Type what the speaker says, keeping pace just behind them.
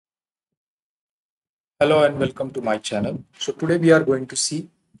Hello and welcome to my channel. So today we are going to see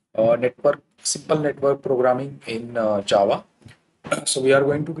simple network programming in Java. So we are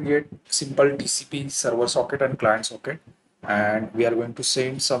going to create simple TCP server socket and client socket, and we are going to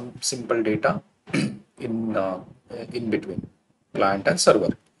send some simple data in in between client and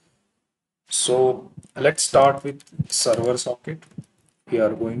server. So let's start with server socket. We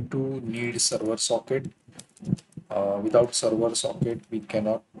are going to need server socket. Without server socket, we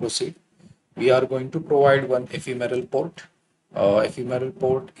cannot proceed. We are going to provide one ephemeral port. Ephemeral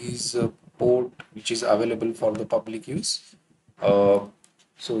port is a port which is available for the public use. Uh,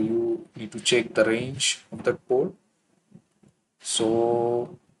 so you need to check the range of that port.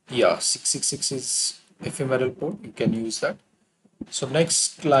 So yeah, 666 is ephemeral port. You can use that. So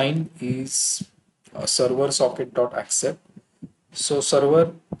next line is server socket dot accept. So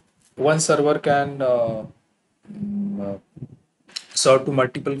one server can serve to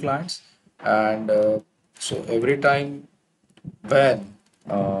multiple clients, and so every time when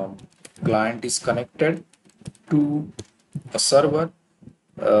client is connected to a server,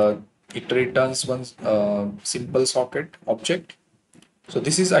 uh, it returns one simple socket object. So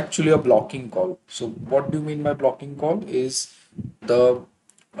this is actually a blocking call. So what do you mean by blocking call is the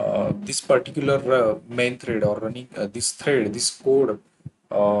this particular main thread or running this thread, this code,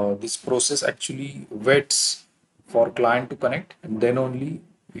 this process actually waits for client to connect, and then only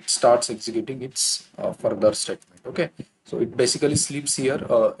it starts executing its further statement. Okay, so it basically sleeps here.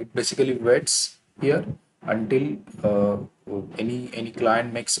 It basically waits here until any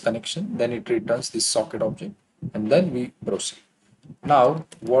client makes a connection, then it returns this socket object, and then we proceed. Now,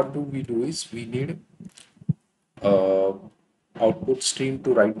 what do we do is we need uh, output stream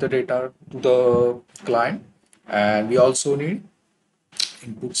to write the data to the client, and we also need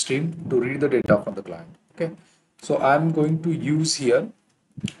input stream to read the data from the client. Okay, so I'm going to use here.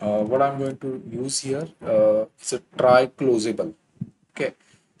 What I'm going to use here is a try closable. Okay,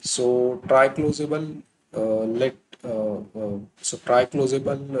 so try closable. Let so try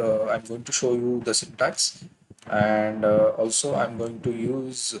closable. I'm going to show you the syntax, and also I'm going to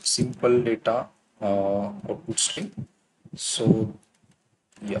use simple data output string. So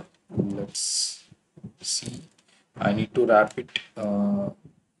yeah, let's see. I need to wrap it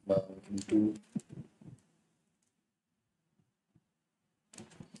into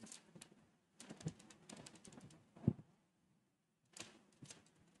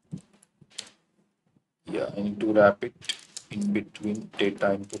yeah. I need to wrap it in between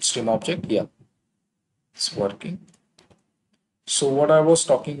data input stream object. Yeah, it's working. So what I was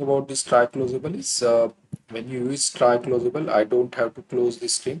talking about this try closable is when you use try closable, I don't have to close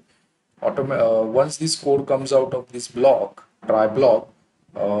this string. Once this code comes out of this block, try block,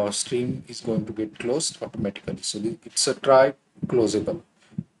 stream is going to get closed automatically. So it's a try closable.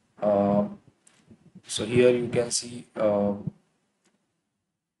 Uh, so here you can see,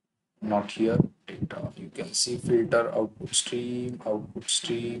 not here, data. You can see filter output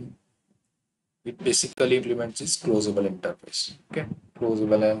stream. It basically implements this closable interface. Okay,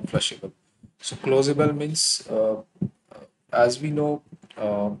 closable and flushable. So closable means, as we know,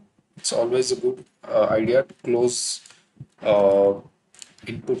 it's always a good idea to close uh,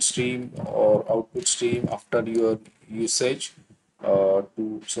 input stream or output stream after your usage,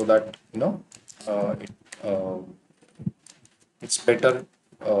 to so that it uh, it's better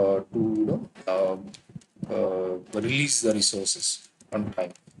to release the resources on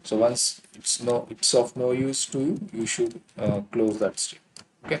time. So once it's of no use to you, you should close that stream.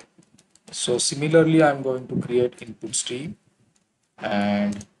 Okay. So similarly, I'm going to create input stream,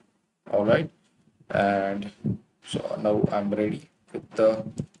 and all right, and so now I'm ready with the.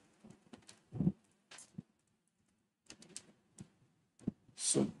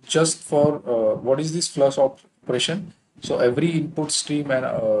 So just for what is this flush operation? So every input stream and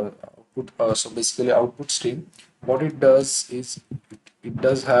output, so basically output stream, what it does is it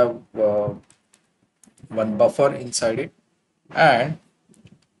does have one buffer inside it, and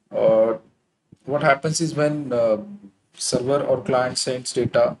uh, what happens is when server or client sends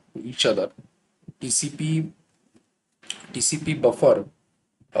data to each other, TCP TCP buffer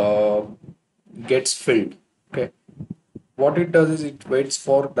uh, gets filled. Okay, what it does is it waits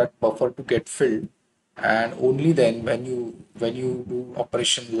for that buffer to get filled, and only then when you do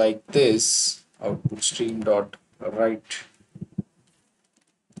operation like this, output stream dot write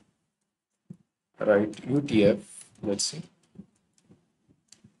UTF. Let's see.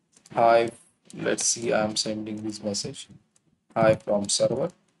 Hi, let's see. I'm sending this message. Hi from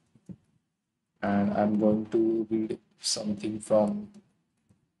server, and I'm going to read something from.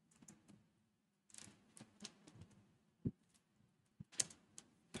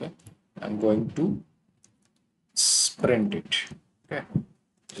 Okay, I'm going to print it. Okay,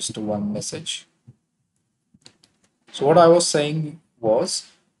 just one message. So what I was saying was,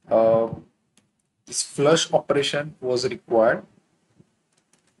 uh, this flush operation was required.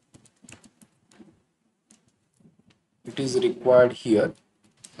 It is required here,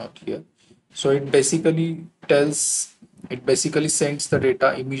 not here. So it basically sends the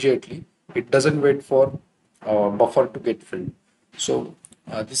data immediately. It doesn't wait for buffer to get filled. So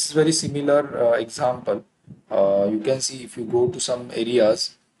this is very similar example. You can see if you go to some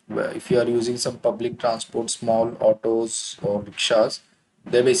areas where if you are using some public transport, small autos or rickshaws,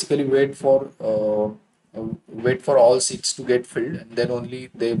 they basically wait for all seats to get filled and then only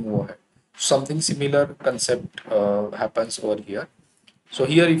they move ahead. Something similar concept happens over here. So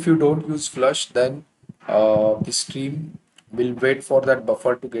here, if you don't use flush, then the stream will wait for that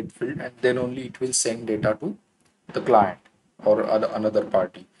buffer to get filled, and then only it will send data to the client or another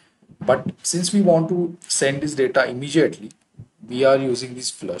party. But since we want to send this data immediately, we are using this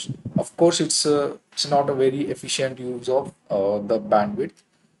flush. Of course, it's not a very efficient use of the bandwidth.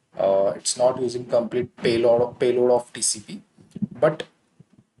 It's not using complete payload of TCP, but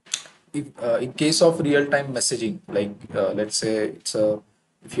if in case of real-time messaging, like let's say it's a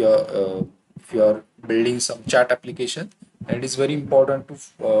if you are if you are building some chat application, and it is very important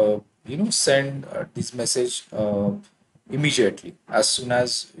to send this message immediately as soon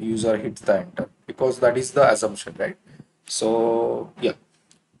as user hits the enter, because that is the assumption, right? So yeah,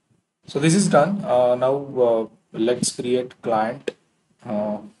 so this is done. Now let's create client.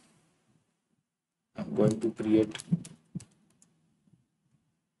 uh, I'm going to create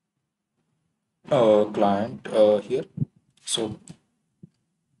a client here. So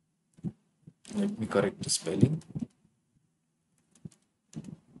let me correct the spelling.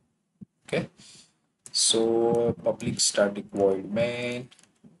 Okay, so public static void main.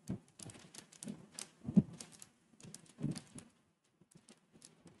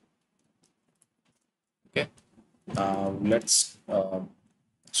 Okay, let's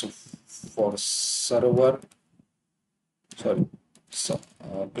so for server, sorry, so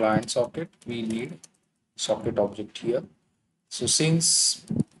client socket, we need socket object here. So since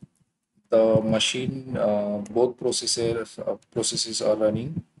the machine both processes are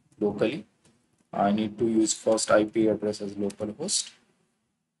running locally, I need to use first IP address as localhost,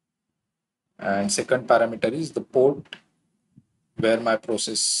 and second parameter is the port where my client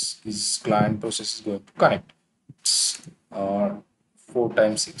process is going to connect. It's 4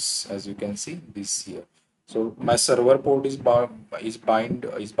 times 6, as you can see this here. So my server port is bound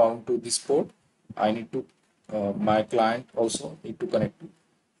to this port. I need to my client also need to connect to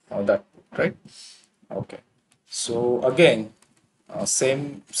that port, right? Okay. So again,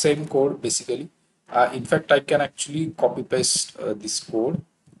 same code basically. In fact, I can actually copy paste this code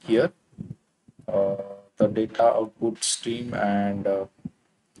here, uh, the data output stream, and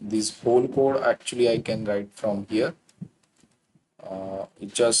this whole code actually I can write from here.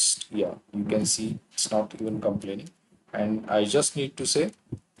 It just, yeah, you can see it's not even complaining, and I just need to say,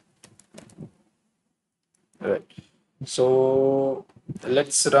 right. So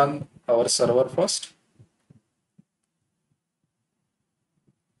let's run our server first.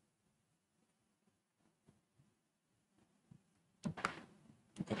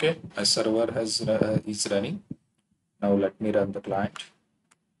 Okay, my server is running. Now let me run the client.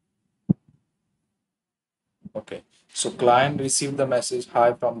 Okay, so client received the message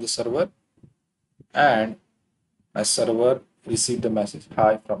hi from the server, and my server received the message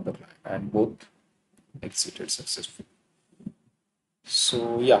hi from the client, and both exited successfully.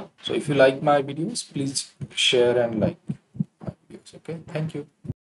 So yeah, so if you like my videos, please share and like my videos. Okay, thank you.